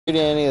Read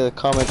any of the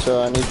comments,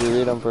 so I need you to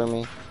read them for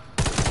me.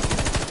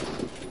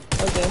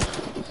 Okay.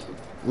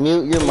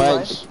 Mute your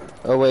mics.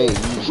 Oh wait,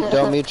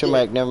 don't mute your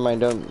mic. Never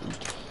mind. Don't.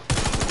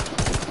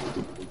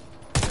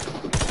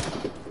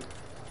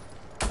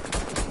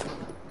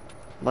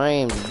 My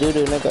name's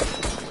Doodoo nigga.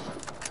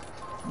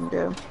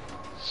 Yeah.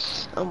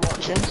 I'm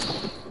watching.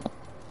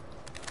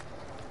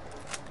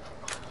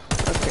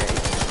 Okay.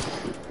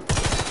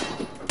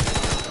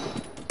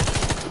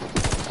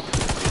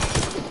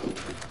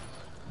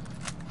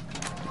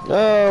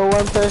 No,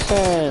 one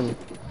person.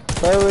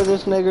 Whoever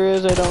this nigger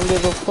is, I don't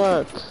give a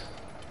fuck.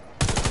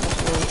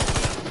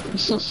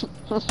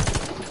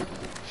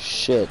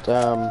 Shit.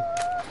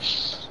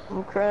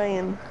 I'm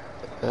crying.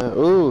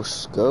 Ooh,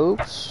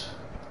 scopes.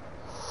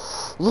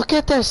 Look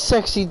at that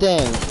sexy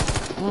thing.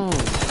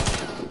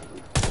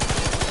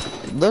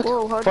 Look,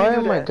 Whoa,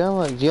 fire my gun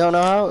like. You don't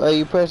know how?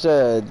 You press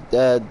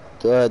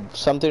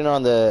something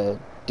on the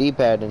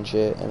D-pad and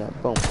shit,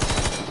 and boom.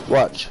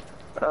 Watch.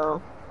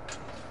 Oh.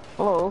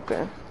 Oh,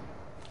 okay.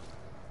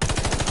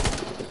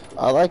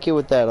 I like it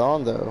with that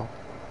on though.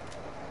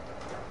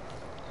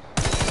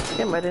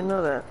 Damn, I didn't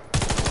know that.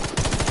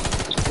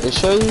 They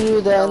show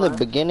you that in the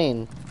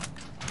beginning.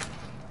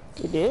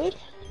 You did?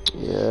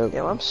 Yeah.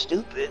 Yeah, I'm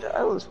stupid.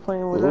 I was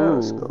playing without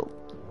a scope.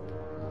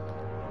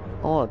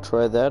 I wanna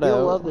try that out.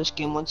 You'll love this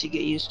game once you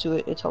get used to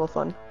it. It's hella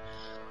fun.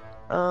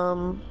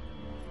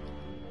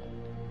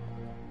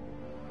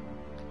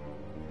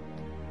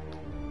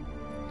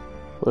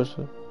 What's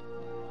it?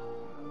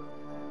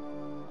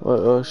 What?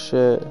 Oh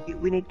shit.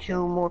 We need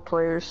 2 more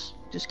players.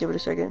 Just give it a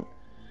second.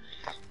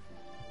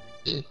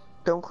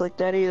 Don't click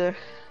that either.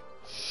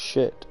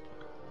 Shit.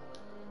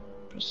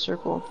 Press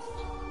circle.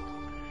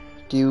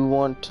 Do you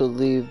want to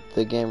leave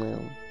the game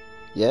room?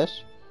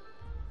 Yes?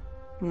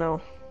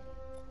 No.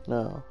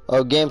 No.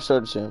 Oh, game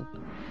started soon.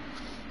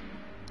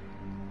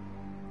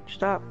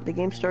 Stop. The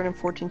game started in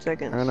 14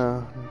 seconds. I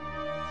know.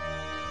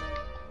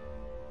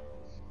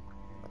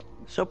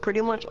 So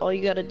pretty much all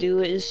you gotta do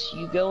is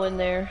you go in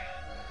there,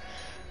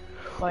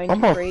 find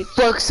I'm gonna crates.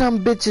 fuck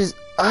some bitches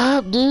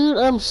up, dude.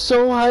 I'm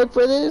so hyped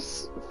for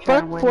this.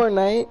 Fuck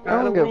Fortnite.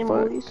 I don't give a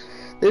fuck.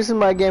 This is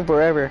my game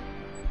forever.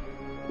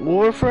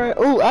 Warframe.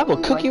 Oh, I have a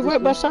cookie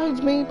right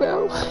beside me,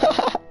 bro.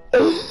 I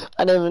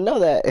didn't even know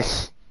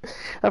that.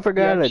 I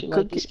forgot a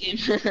cookie.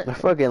 I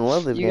fucking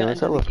love this game.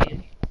 It's hella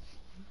fun.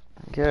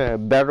 Yeah,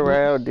 battle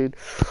royale, dude.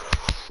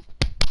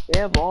 They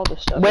have all the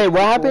stuff. Wait,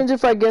 what happens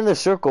if I get in the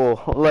circle,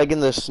 like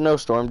in the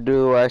snowstorm?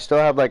 Do I still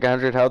have like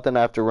 100 health and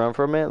I have to run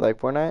from it, like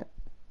Fortnite?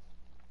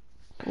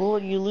 Well,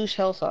 you lose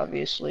health,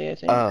 obviously, I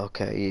think. Oh,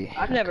 okay.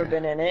 Yeah, I've never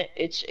been in it.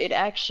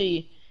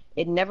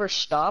 It never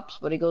stops,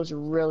 but it goes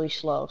really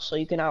slow, so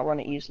you can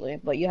outrun it easily.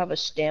 But you have a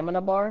stamina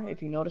bar,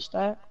 if you notice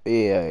that.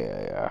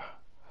 Yeah.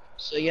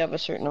 So you have a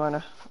certain amount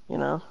of,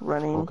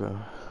 running. Okay.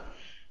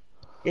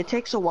 It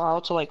takes a while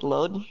to, like,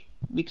 load,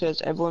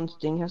 because everyone's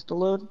thing has to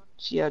load.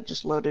 So yeah,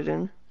 just load it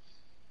in.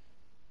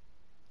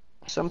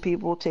 Some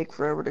people take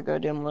forever to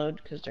goddamn load,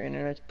 because their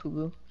internet's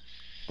poo-poo.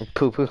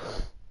 Poo-poo?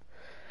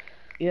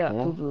 Yeah,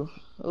 poo-poo.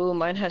 Oh,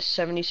 mine has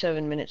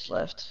 77 minutes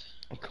left.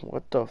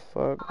 What the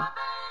fuck?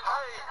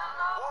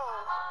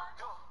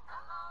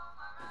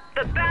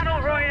 The battle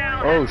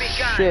royale Oh has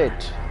begun.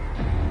 shit!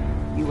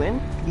 You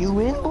win? You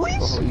win,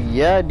 boys? Oh,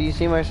 yeah, do you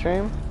see my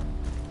stream?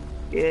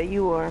 Yeah,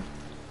 you are.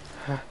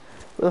 Where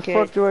the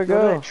fuck do I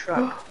go? To that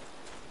truck.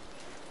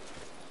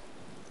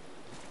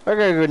 I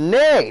got a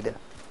grenade!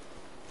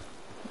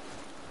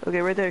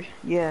 Okay, right there.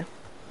 Yeah.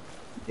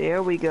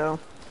 There we go.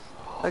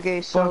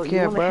 Okay, so Fuck you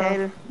yeah, wanna bro.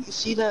 head. You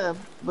see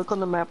look on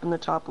the map in the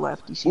top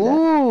left. You see that?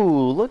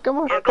 Ooh, look at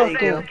my Uncle fucking.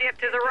 Sam, skip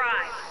to the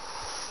right.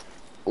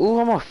 Ooh,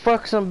 I'm gonna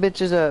fuck some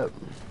bitches up.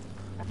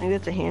 I think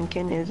that's a hand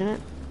cannon, isn't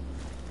it?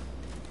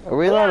 Are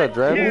we allowed to 1,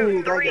 drive?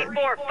 2, 3, 4,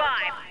 5.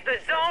 The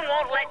zone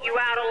won't let you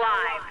out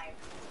alive.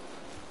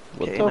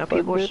 What Okay, the now fuck,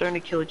 people are bitch?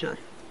 starting to kill each other.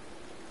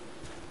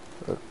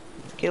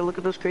 Okay, look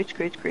at those crates.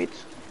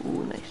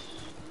 Ooh, nice.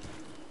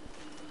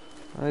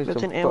 I need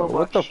That's some an ammo box.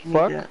 What the You need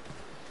fuck? that.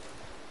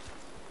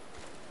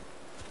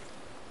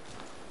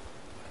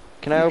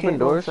 Can I You open can't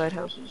go doors? inside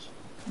houses.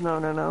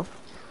 No.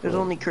 There's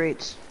only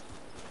crates.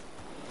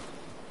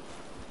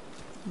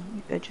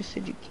 I just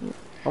said you can't.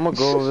 I'm gonna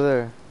go over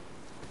there.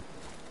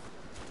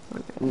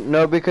 Okay.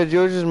 No, because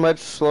yours is much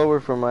slower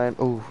for mine.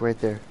 Oh, right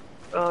there.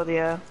 Oh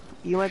yeah.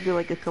 You might be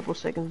like a couple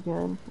seconds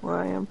behind where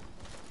I am.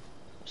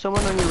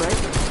 Someone on your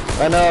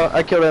right? I know,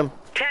 I killed him.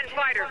 10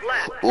 fighters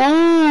left. Ooh!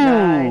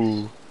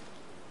 Nice.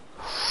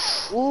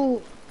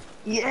 Ooh.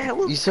 Yeah,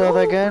 let's You saw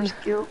that gun?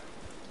 First kill.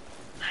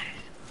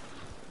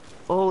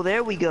 Oh,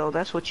 there we go.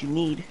 That's what you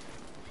need.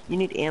 You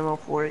need ammo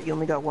for it. You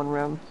only got 1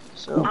 round,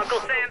 so. Uncle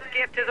Sam,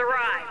 skip to the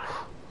right.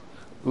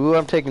 Ooh,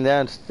 I'm taking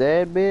that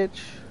instead, bitch.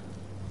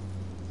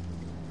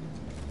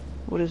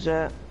 What is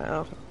that?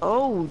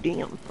 Oh,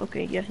 damn.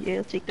 Okay, yeah,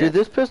 I'll take that. Dude,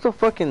 this pistol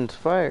fucking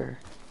fire.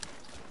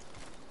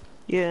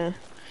 Yeah.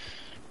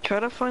 Try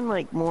to find,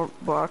 like, more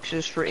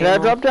boxes for Can ammo. I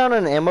drop down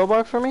an ammo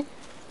box for me?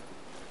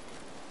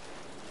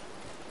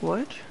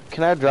 What?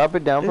 Can I drop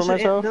it down There's for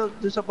myself? No,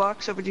 there's a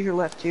box over to your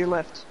left,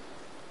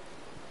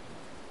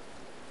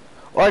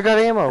 Oh, I got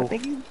I ammo.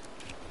 think you...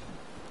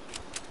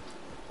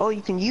 Oh,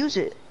 you can use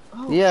it.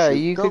 Oh, Yeah, shoot.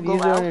 you could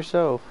use it on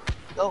yourself.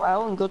 Go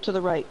out and go to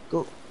the right.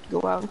 Go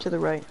out and to the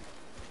right.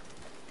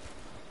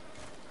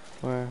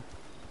 Where?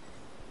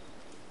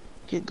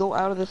 Go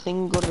out of the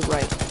thing and go to the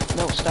right.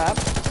 No, stop.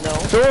 No.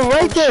 Someone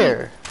right Oh,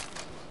 there!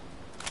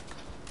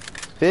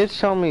 Bitch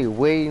told me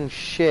waiting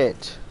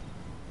shit.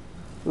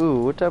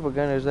 Ooh, what type of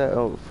gun is that?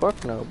 Oh,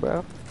 fuck no,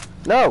 bro.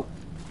 No!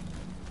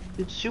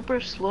 It's super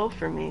slow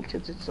for me,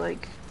 because it's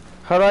like...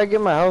 How do I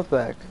get my health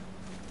back?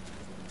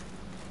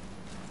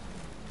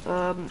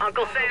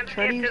 Uncle Sam's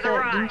try to gift use is a that.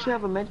 ride. Didn't you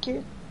have a med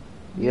kit?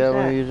 Yeah,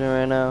 I'm using it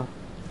right now.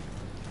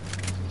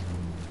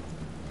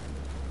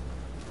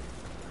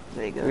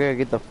 There you go. We gotta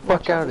get the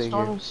fuck out of The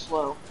storm here. is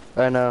slow.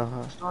 I know.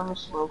 The storm is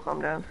slow.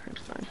 Calm down.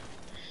 It's fine.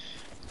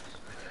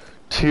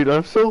 Dude,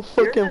 I'm so Yours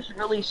fucking... is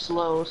really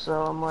slow,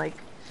 so I'm like...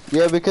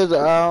 Yeah, because I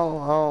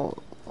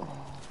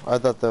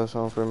thought that was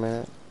on for a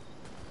minute.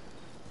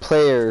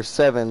 Players,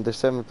 7. There's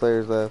 7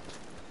 players left.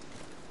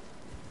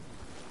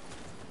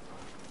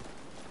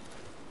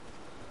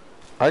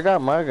 I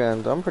got my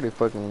guns. I'm pretty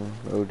fucking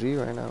OG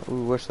right now.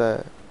 Ooh, what's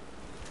that?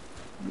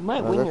 You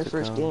might win your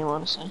first game,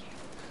 honestly.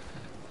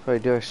 If I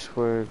do, I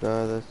swear to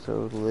God, that's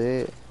so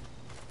lit.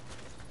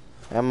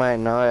 I might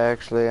not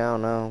actually. I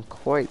don't know. I'm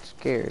quite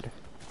scared.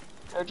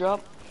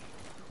 Airdrop?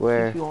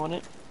 Where? If you want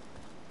it.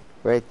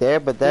 Right there,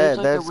 but There's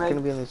like that's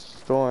gonna be in the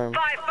storm.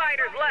 5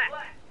 fighters left.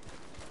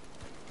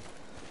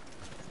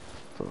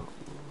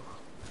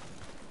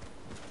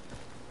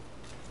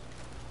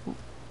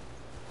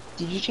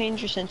 Did you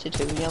change your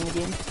sensitivity on the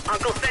game?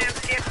 Uncle Sam's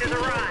gift is a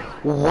ride.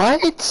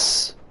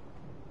 What?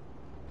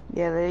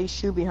 Yeah, they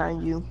shoot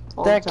behind you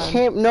all That the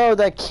time.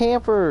 that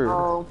camper.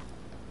 Oh.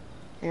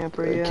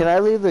 Camper, yeah. Can I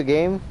leave the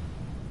game?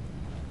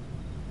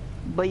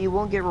 But you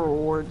won't get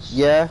rewards.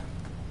 Yeah.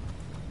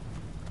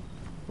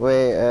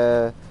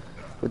 Wait,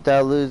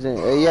 without losing.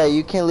 Yeah,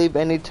 you can leave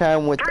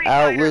anytime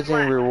without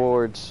losing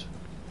rewards.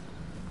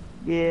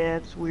 Yeah,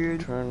 it's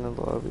weird. Turn the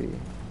lobby.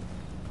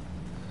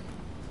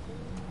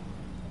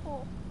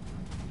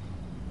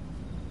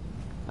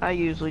 I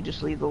usually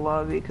just leave the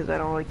lobby because I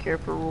don't really care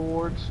for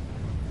rewards.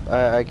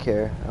 I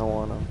care. I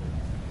want them.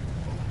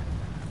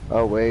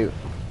 Oh wait.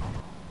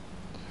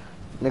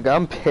 Nigga,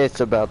 I'm pissed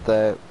about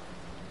that.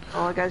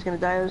 Oh, that guy's gonna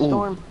die in the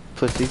storm.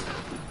 Pussy.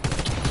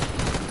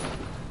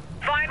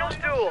 Final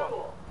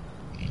duel.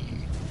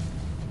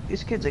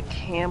 This kid's a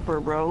camper,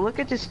 bro. Look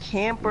at this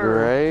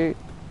camper. Right?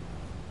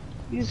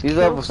 He's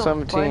level some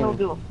 17. final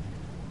duel.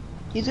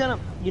 He's gonna,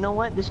 you know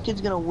what? This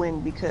kid's gonna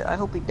win because I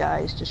hope he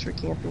dies just for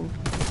camping.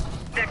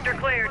 Sector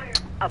cleared.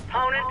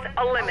 Opponent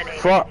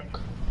eliminated. Fuck.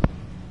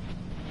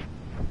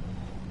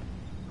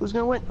 Who's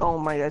gonna win? Oh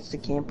my, that's the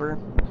camper.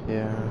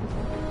 Yeah.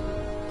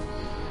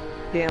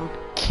 Damn.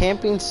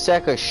 Camping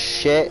sack of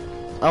shit.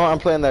 I'm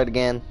playing that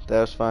again.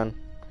 That was fun.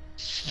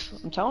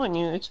 I'm telling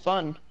you, it's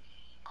fun.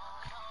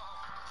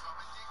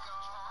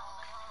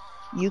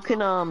 You can,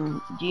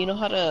 do you know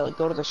how to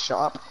go to the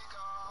shop?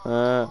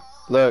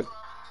 Look.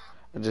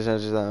 I just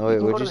answered that.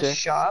 Wait, what'd you say? You can go to the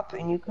shop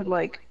and you could,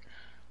 like,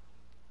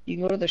 you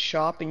can go to the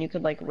shop and you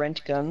could, like,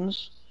 rent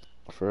guns.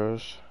 For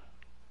us?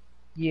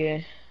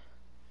 Yeah.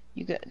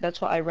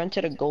 That's why I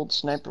rented a gold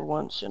sniper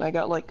once and I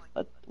got, like,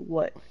 a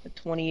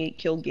 28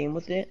 kill game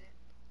with it.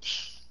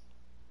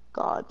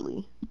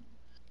 Godly.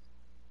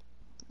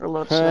 Or a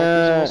lot of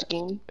snipers in this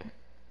game.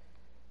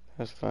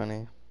 That's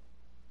funny.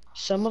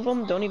 Some of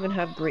them don't even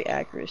have great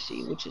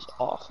accuracy, which is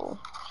awful.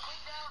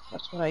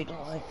 That's what I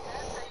don't like.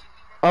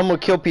 I'm gonna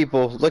kill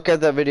people. Look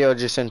at that video I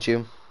just sent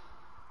you.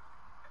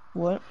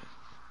 What?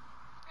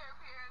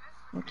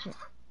 Okay.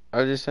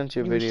 I just sent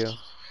you a video.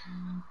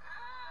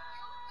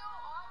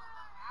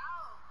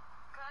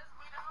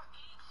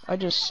 I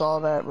just saw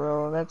that,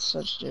 bro. That's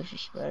such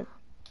disrespect.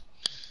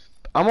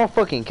 I'm gonna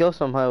fucking kill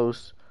some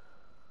host.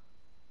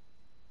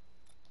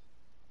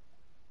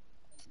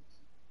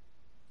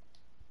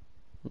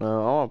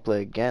 No, I wanna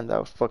play again. That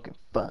was fucking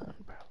fun,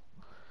 bro.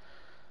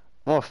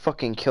 I'm gonna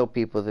fucking kill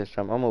people this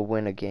time. I'm gonna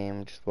win a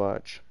game. Just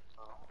watch.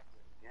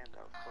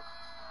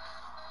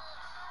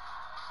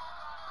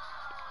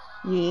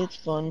 Yeah, it's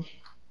fun.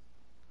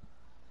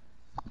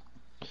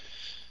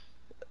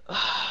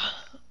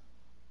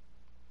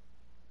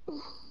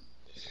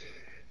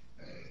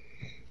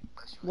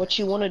 What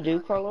you want to do,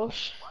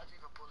 Carlos?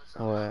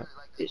 What?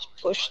 Is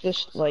push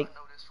this, like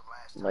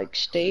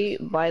stay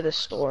by the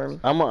storm.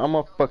 I'm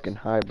a fucking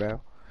hide,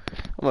 bro.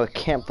 I'm gonna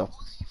camp the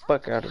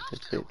fuck out of this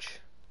bitch.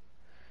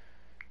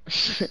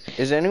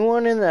 Is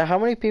anyone in the? How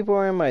many people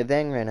are in my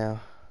thing right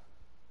now?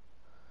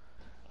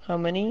 How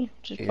many?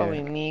 Just Yeah.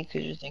 probably me,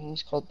 because your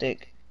thing's called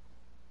Dick.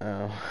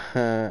 Oh.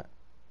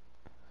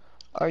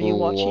 Are you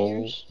watching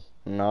yours?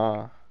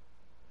 Nah.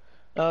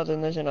 Oh,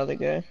 then there's another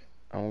guy.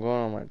 I'm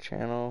going on my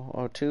channel.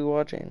 Oh, 2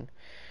 watching.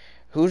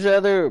 Who's the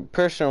other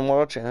person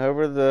watching?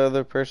 Whoever the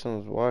other person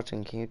was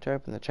watching, can you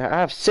type in the chat? I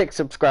have 6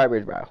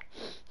 subscribers, bro.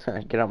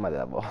 Get on my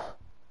level.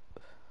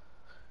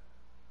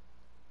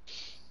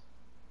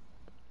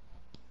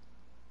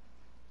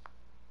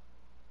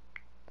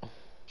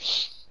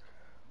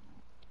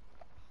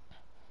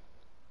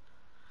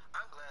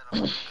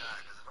 God,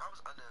 because if I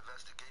was under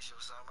investigation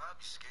or something, I'd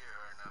be scared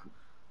right now.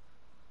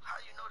 How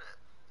you know that?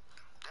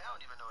 They don't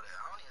even know that.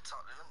 I don't even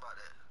talk to them about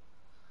that.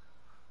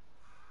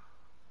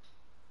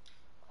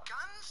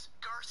 Guns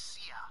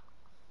Garcia.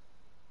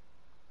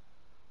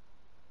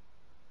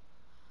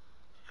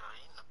 Yo,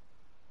 he know.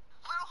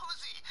 Little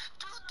Uzi,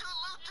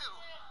 Lutu.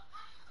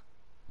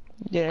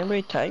 Did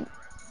anybody type?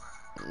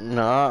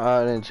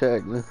 Nah, I didn't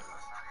check.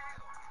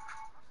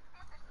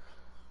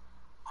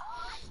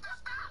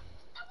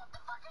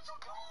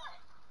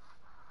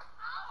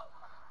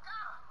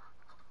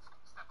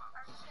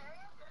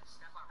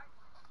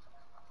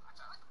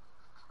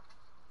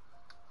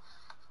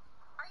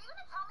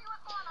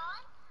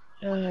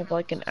 I have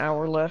like an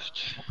hour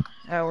left.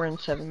 Hour and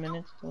 7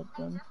 minutes till it's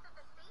done.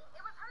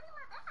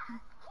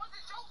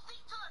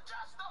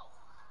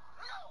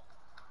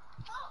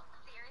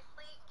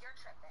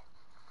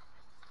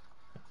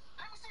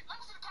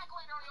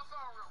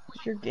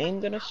 Is your game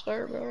gonna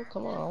start, bro?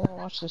 Come on, I wanna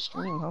watch the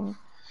stream, homie.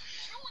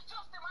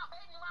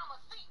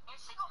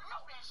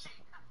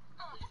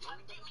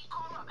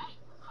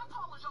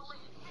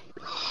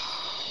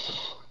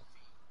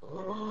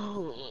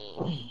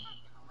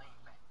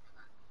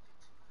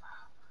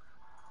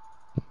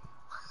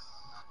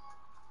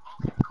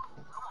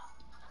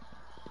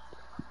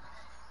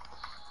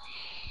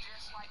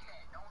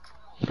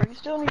 Bro, you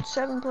still need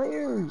 7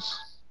 players.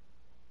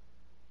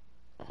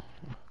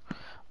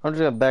 I'm just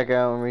gonna back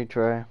out and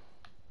retry.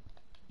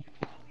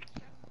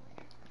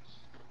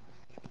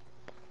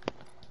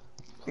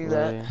 Do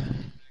that.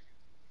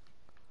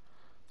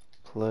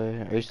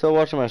 Play. Are you still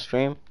watching my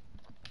stream?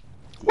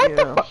 What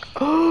the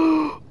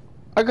fuck?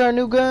 I got a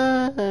new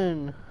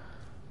gun.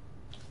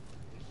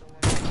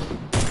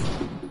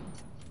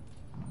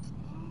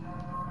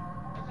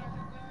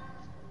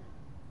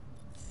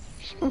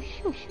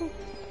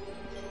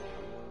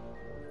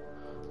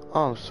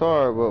 Oh, I'm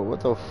sorry, but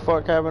what the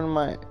fuck happened to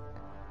my...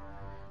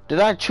 Did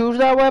I choose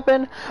that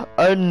weapon?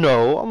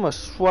 No. I'm gonna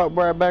swap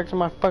right back to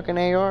my fucking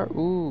AR.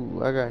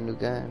 Ooh, I got a new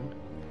gun.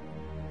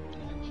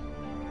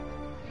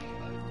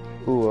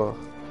 Ooh,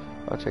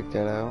 I'll check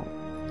that out.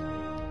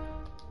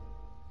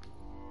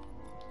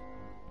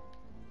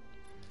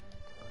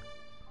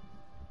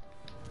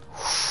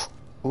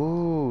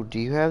 Ooh, do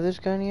you have this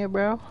gun yet,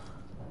 bro?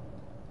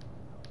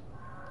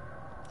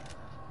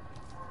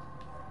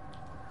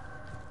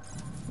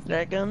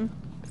 That gun?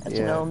 That's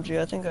an LMG.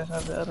 I think I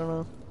have it. I don't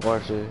know.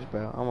 Watch this,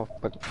 bro. I'm a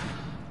fucking...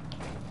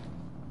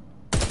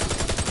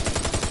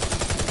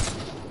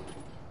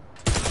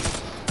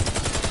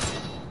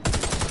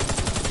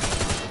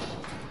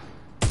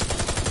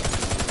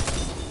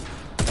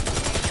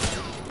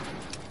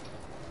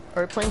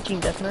 Are we playing Team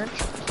Deathmatch?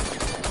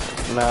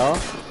 No.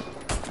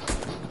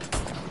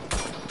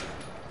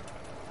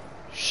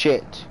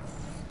 Shit.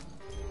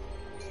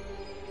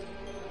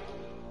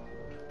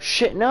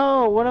 Shit,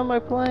 no. What am I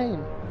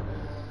playing?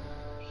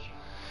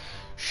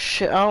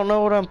 Shit, I don't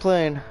know what I'm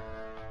playing.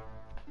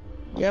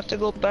 You have to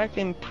go back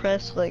and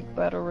press like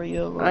Battle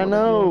Royale. I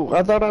know.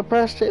 I thought I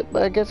pressed it,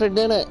 but I guess I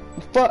didn't.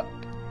 Fuck.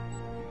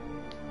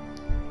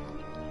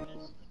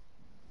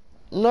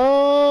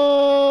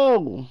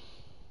 No.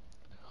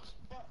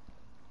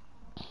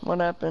 What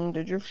happened?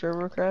 Did your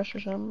server crash or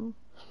something?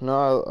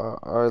 No,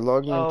 I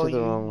logged into the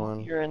wrong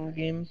one. You're in the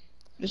game.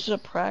 This is a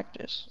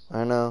practice.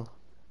 I know.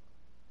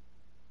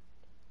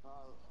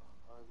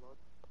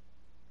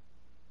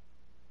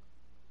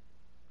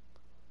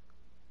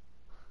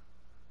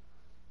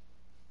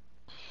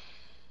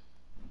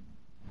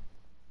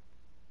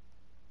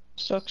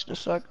 Sucks to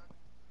suck.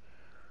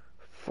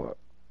 Fuck.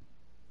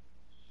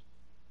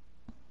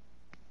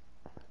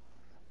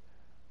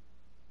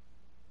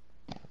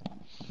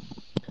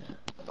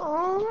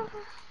 Oh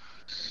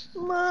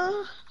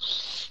my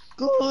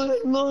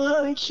God,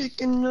 my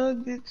chicken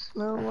nuggets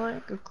smell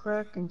like a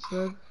crack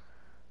inside.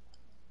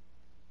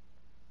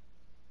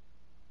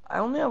 I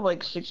only have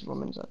like 6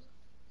 women left.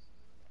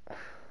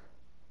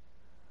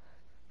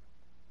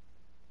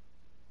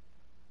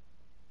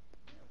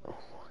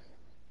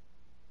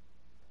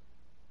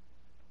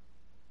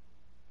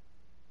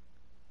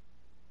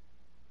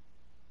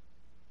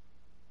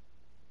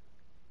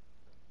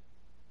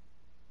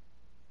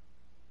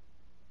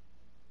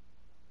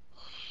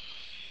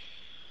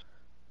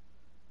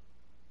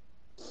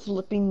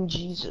 Flipping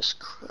Jesus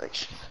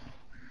Christ.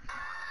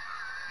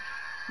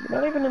 We're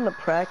not even in the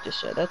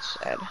practice yet, that's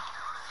sad.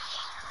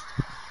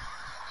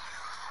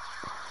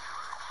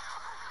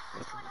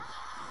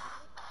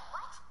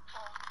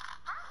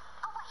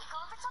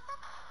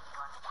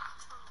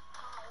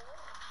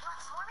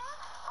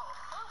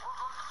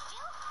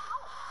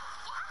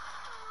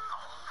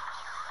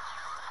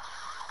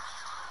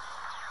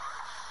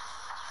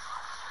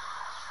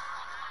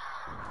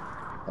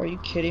 Are you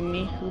kidding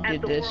me? Who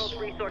did this? As the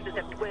world's resources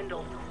have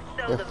dwindled,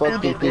 so Yeah, the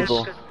fuck these value of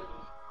people.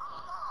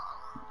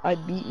 I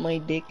beat my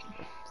dick.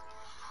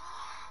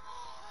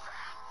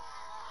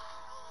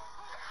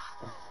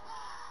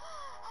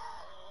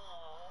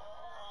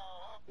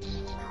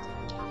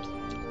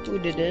 Who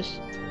did this?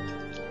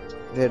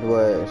 Did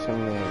what?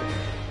 Something.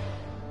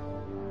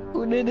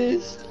 What it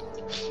is?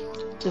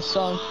 The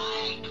song.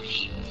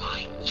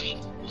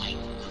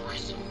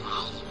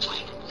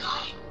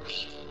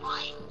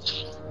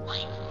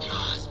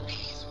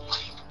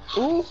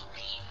 Ooh.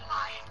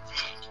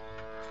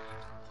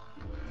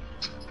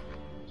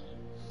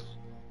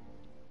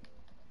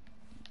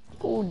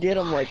 Who did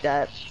him like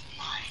that?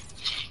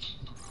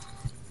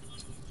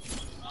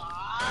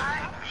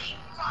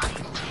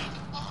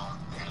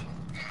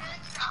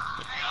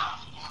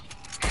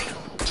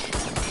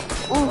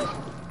 Ooh.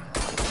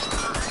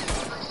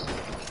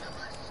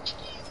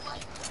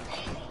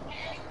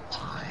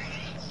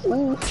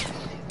 Ooh.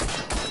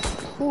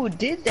 Who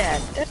did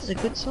that? That is a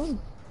good song.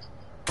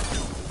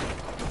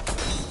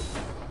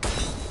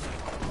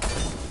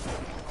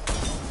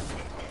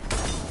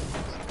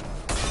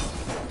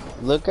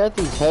 Look at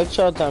these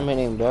headshots I'm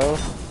hitting, bro.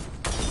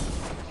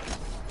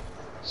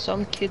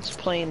 Some kids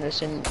playing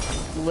this and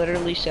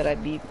literally said I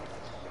beat.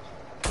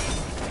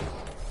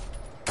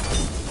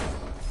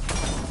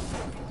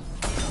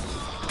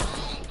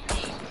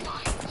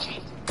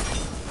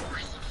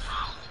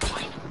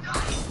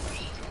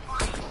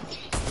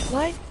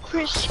 Like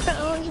Chris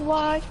Brown's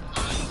wife.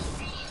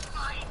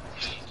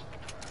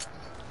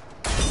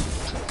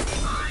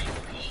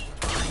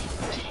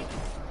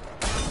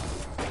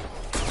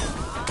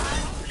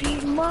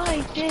 Beat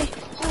my day,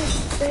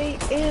 day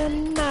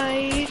and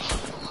night.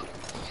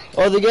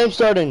 Oh, the game's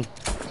starting.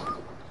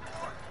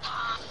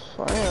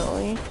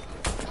 Finally.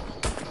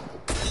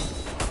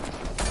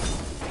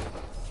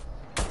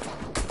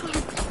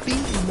 I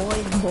beat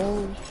my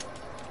balls.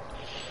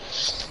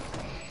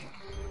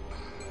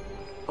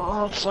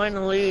 Oh,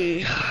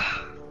 finally.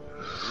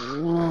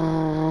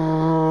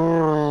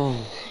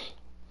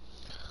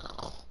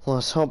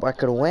 Let's hope I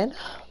could win.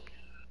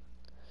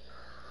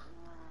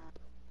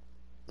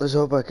 Let's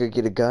hope I could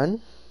get a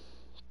gun.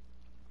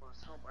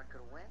 Let's hope I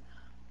could win.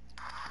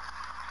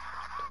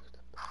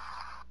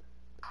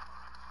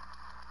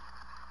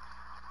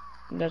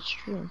 That's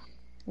true.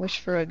 Wish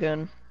for a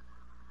gun.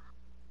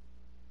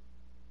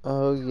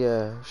 Oh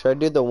yeah. Should I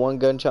do the one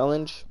gun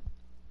challenge?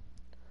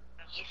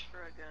 Wish for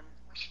a gun.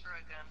 Wish for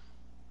a gun.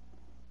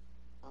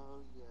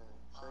 Oh yeah.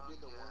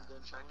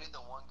 Should I do the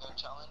one gun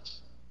challenge?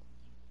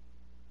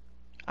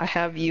 I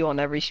have you on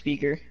every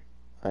speaker.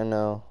 I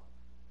know.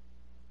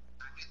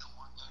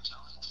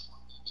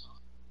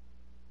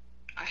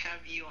 I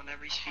have you on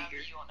every speaker.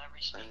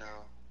 I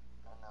know.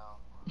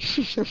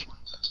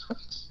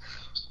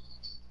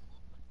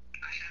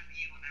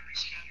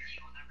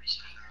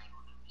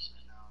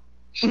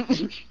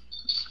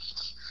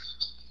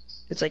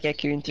 It's like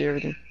accurate through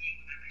everything.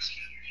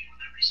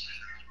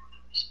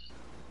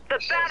 The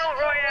battle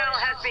royale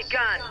has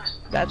begun.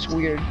 That's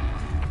weird.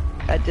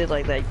 I did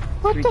like that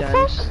What 3 the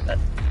times. fuck?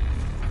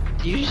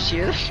 Do you just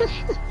hear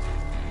that?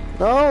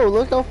 No,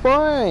 look how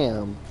far I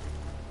am.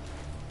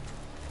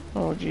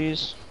 Oh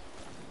jeez.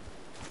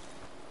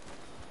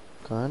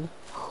 Gun.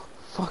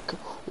 Fuck.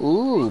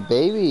 Ooh,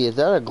 baby, is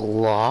that a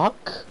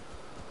Glock?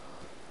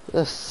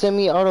 A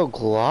semi-auto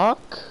Glock?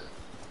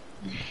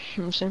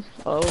 I'm saying.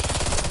 Oh.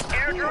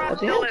 Airdrop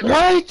the hell? delivered.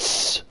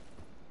 What?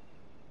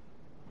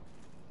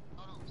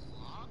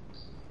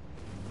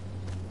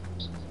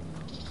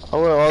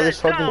 Oh wait, all this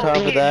fucking The time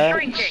zone for is that?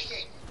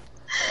 shrinking.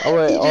 Oh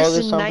wait, He all just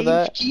this time for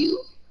that? knifed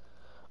you?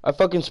 I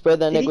fucking sprayed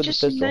that Did nigga he with a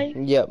just pistol. knife?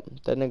 Yep,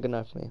 that nigga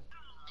knifed me.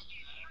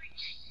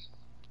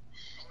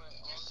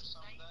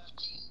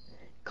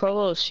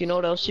 Carlos, you know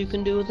what else you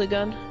can do with a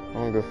gun? I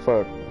don't give a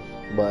fuck,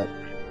 but...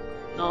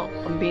 No,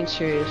 I'm being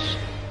serious.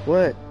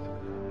 What?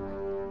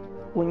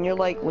 When you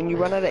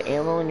run out of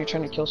ammo and you're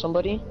trying to kill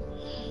somebody,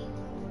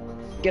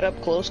 get up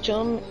close to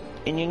them,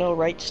 and you know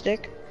right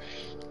stick,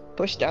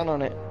 push down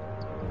on it.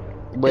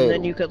 Wait, And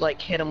then you could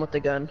like hit them with the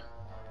gun.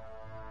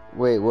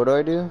 wait, what do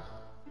I do?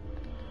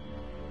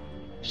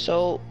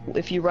 So,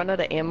 if you run out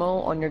of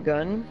ammo on your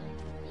gun,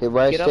 Hit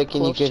right get up stick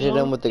and you close can to hit him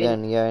him with the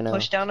and gun, yeah I know.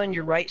 push down on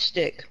your right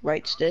stick,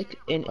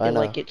 and, I know.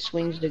 like it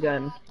swings the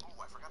gun. Oh,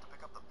 I forgot to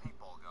pick up the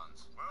paintball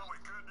guns. Well, we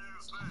could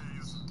use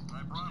these.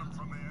 I brought them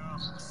from the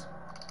office. Is it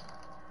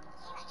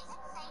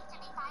safe to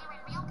be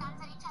firing real guns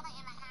at each other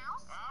in the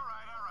house? All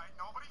right.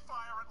 Nobody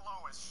fire at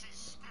Lois.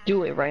 She's scared.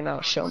 Do it right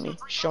now, show me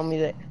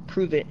that,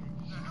 prove it.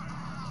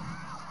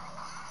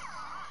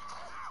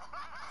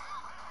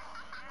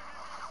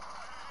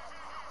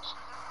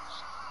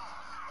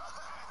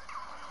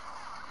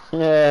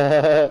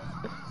 Yeah.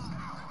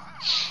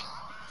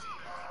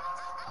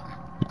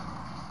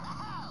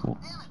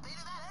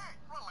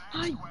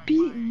 I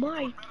beat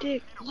my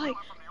dick like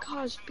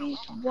Cosby's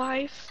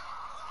wife.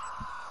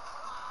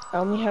 I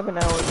only have an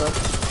hour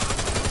left.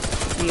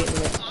 58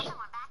 minutes.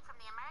 We're back from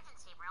the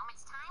emergency room.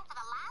 It's time for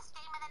the last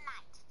game of the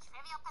night,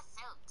 Trivial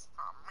Pursuit.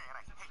 Oh man,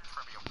 I hate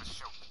Trivial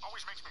Pursuit.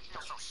 Always makes me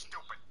feel so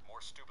stupid.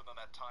 More stupid than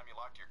that time you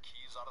locked your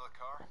keys out of the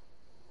car?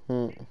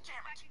 Hmm.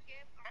 Damn it.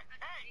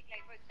 Hey!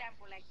 Like for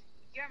example, like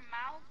your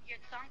mouth, your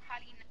tongue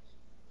calling.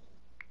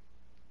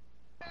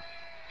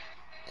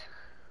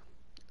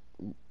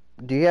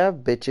 Do you have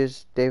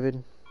bitches,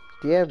 David?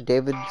 Do you have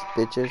David's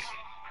bitches?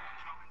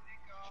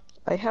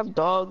 I have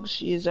dogs.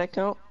 Does that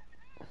count?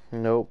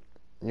 Nope.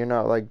 You're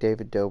not like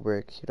David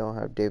Dobrik. You don't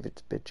have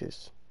David's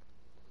bitches.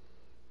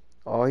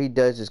 All he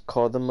does is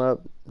call them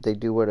up. They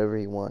do whatever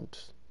he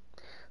wants.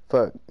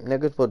 Fuck,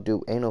 niggas will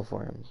do anal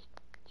for him.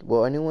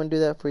 Will anyone do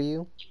that for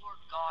you? You are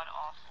god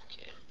awful,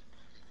 kid.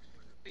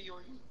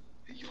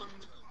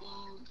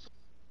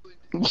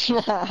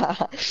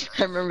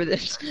 I remember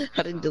this.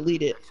 I didn't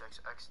delete it.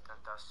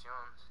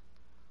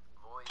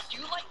 Do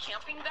you like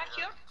camping back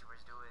here?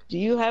 Do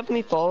you have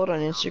me followed on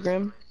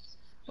Instagram?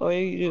 Oh, yeah,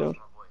 you do.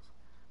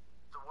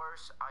 The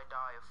worst, I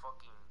die a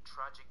fucking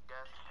tragic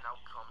death, and I'll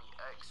call me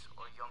X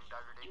or Young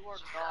Dagger. You are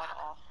god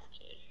awful,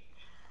 kid.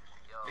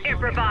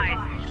 Improvise.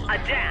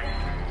 Adapt.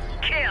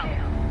 Kill.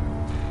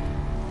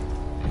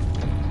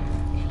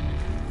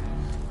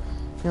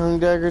 Young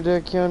Dagger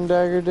Dick, Young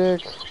Dagger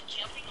Dick.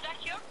 Camping back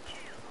here?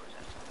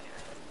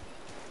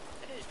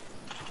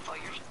 Oh,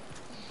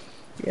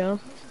 you're... Yeah.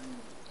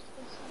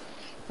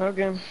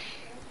 Okay.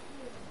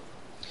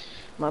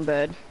 My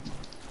bad.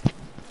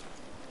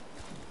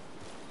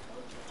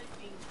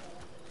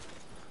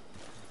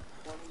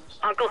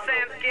 Uncle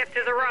Sam's gift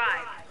has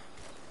arrived.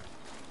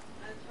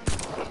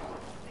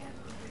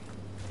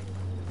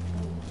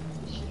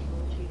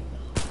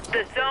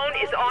 The zone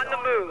is on the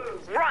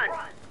move. Run!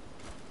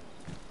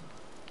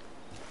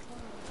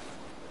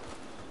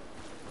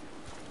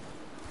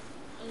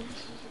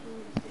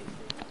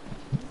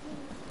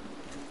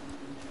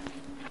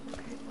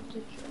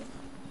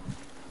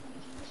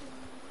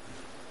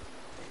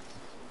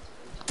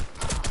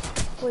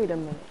 Wait a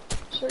minute.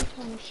 Sir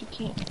told me she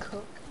can't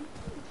cook.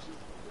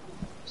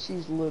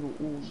 She's little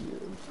Uzi.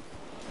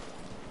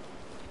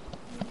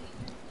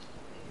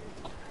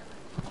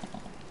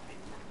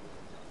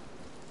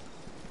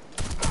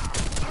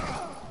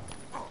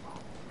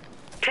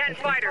 10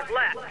 fighters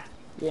left.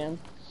 Yeah.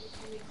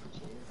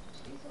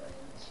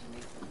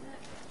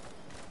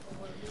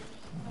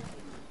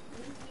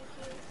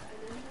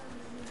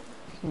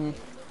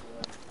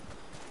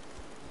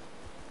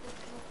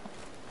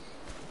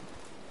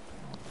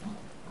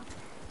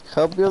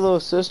 Help your little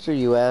sister,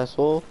 you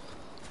asshole.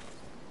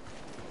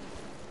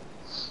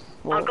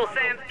 Well, Uncle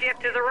Sam's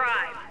gift has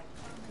arrived.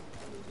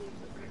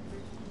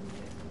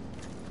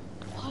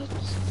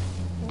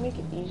 what? Make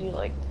it easy,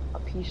 like a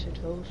piece of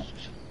toast.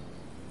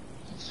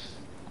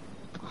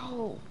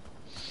 Bro.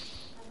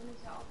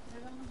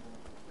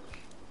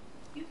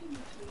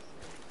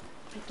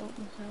 I don't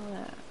know how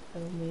that I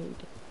made.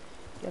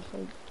 Guess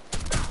like.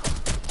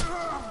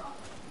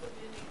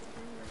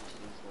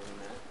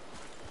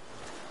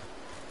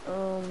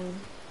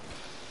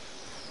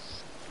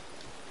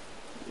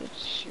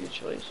 It's your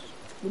choice.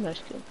 Be nice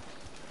kid.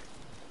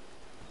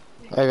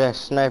 I got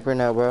sniper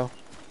now, bro.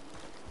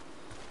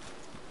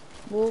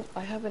 Well,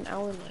 I have an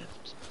hour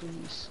left.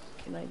 Please,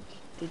 can I?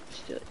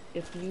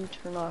 If you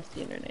turn off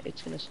the internet,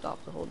 it's gonna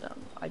stop the whole down.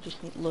 I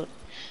just need look.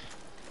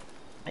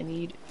 I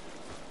need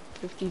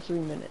 53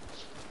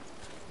 minutes.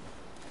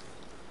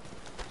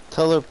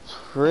 Tell her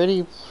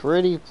pretty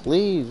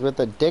please with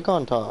a dick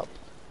on top.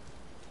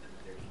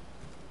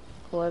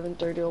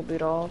 11:30 will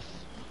beat off.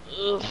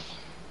 Ugh.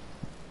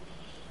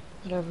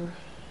 Whatever.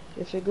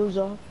 If it goes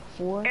off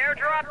before,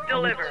 Airdrop I'm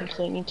delivered.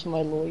 complaining to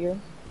my lawyer.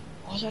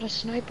 Oh, is that a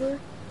sniper?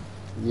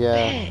 Yeah.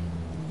 Bet.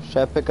 Should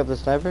I pick up the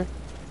sniper?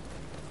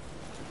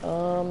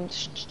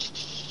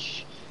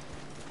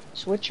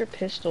 Switch your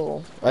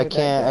pistol. I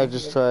can't, I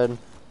just tried.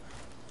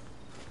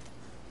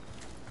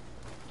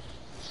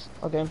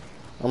 Okay. I'm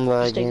Just take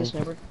lagging. the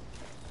sniper.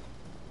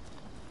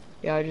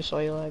 Yeah, I just saw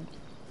you lag.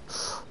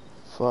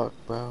 Fuck,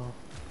 bro.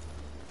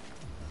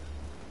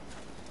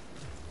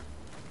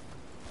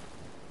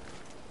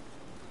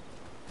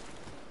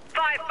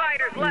 Five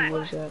fighters What left.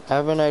 was that? I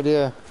have an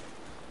idea.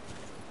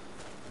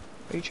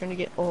 Are you trying to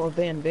get? Oh, a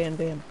van. Van right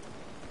there.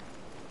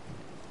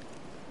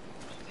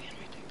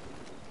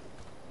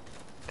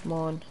 Come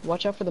on,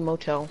 watch out for the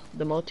motel.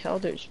 The motel,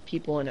 there's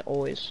people in it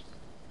always.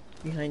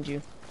 Behind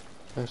you.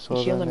 I saw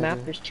You see on that the map,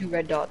 idea. there's two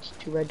red dots.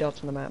 Two red dots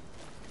on the map.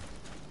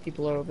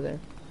 People are over there.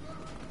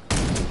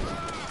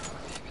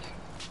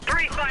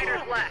 3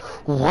 fighters left.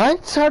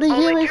 What? How did he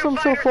Only hit me 2 from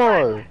so fighters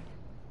far? left.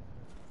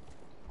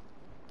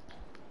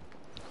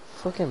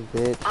 Fucking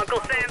bitch. Uncle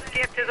Sam's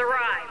gift has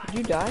arrived. Did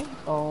you die?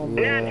 Oh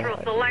Yeah. man, Natural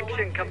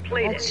selection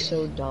completed. that's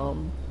so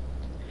dumb.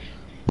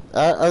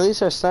 At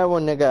least I sniped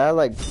one nigga. I had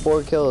like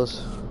 4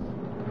 kills.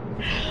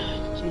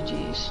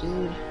 GG's,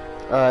 dude.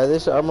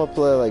 Alright, I'm gonna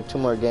play like 2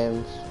 more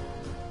games.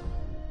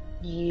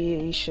 Yeah,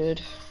 you should.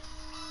 The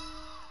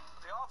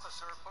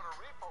officer put a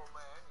repo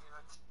man in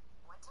a...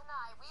 What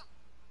tonight? We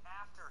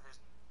After his...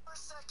 For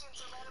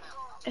seconds, I let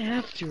him go.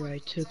 After I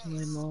took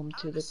my mom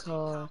to the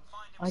car,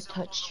 I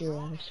touched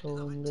your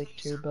asshole and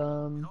licked her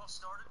bum. It all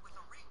started with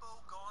a repo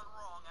gone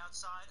wrong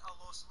outside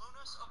a Los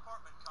Lunas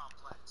apartment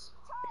complex.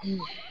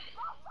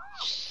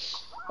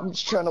 I'm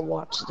just trying to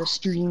watch the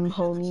stream,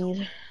 homies.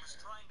 Was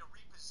trying to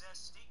repossess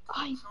state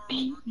I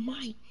beat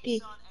my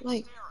dick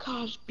like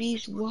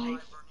Cosby's wife.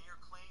 Bernier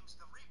claims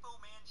the repo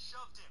man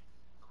shoved him.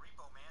 The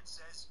repo man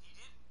says he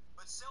didn't,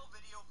 but cell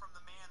video from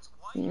the man's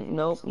wife.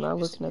 Nope, not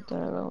looking at that.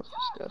 That was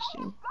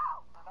disgusting.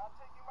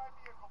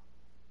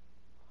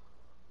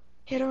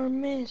 Hit or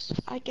miss.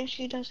 I guess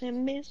she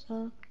doesn't miss,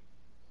 huh?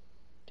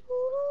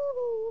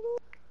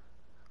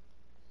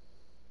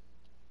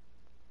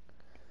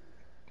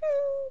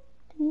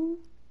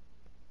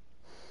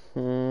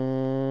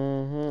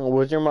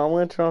 Was your mom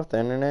gonna turn off the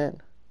internet?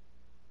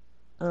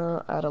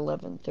 At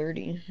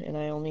 11:30, and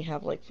I only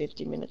have like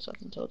 50 minutes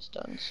left until it's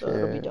done, so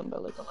it'll be done by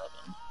like 11.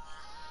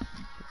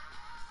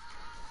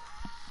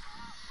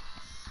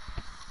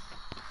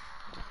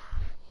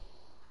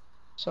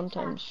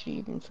 Sometimes she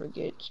even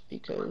forgets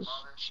because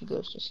she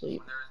goes to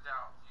sleep.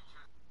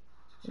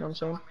 You know what I'm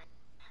saying?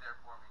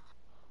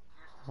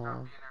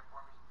 Oh.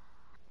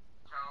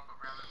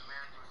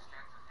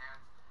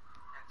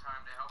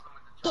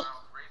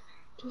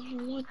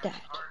 Doesn't want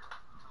that.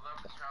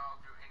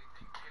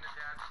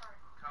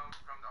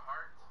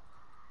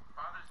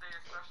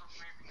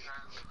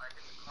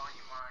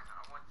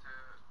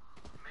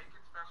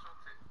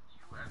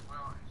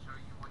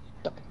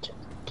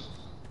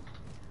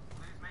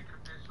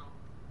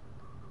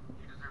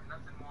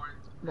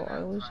 Bro,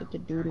 I always hit the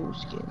doodoo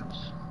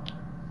skins.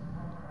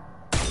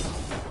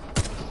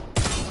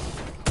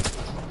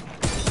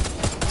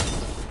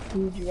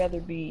 Who would you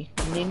rather be,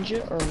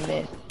 Ninja or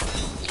Myth?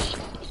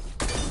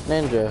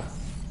 Ninja.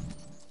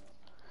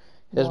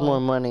 There's Why?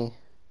 more money.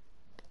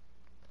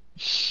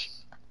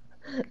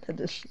 That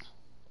is...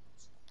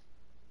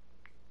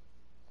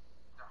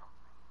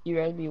 You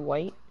rather be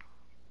white?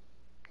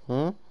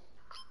 Hmm?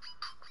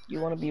 You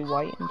want to be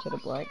white instead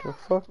of black? The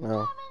fuck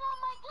no. Is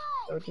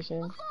that what you're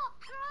saying?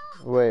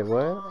 Wait,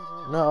 what?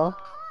 No.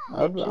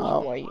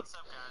 Ninja's white.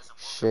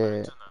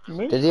 Shit.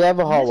 Ninja, Did he have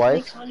a hot Myth wife?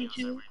 makes money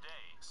too.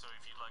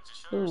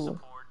 Ooh.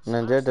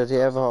 Ninja, does he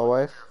have a hot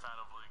wife?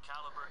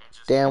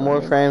 Damn,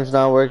 Warframe's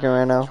not working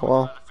right now.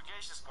 Well.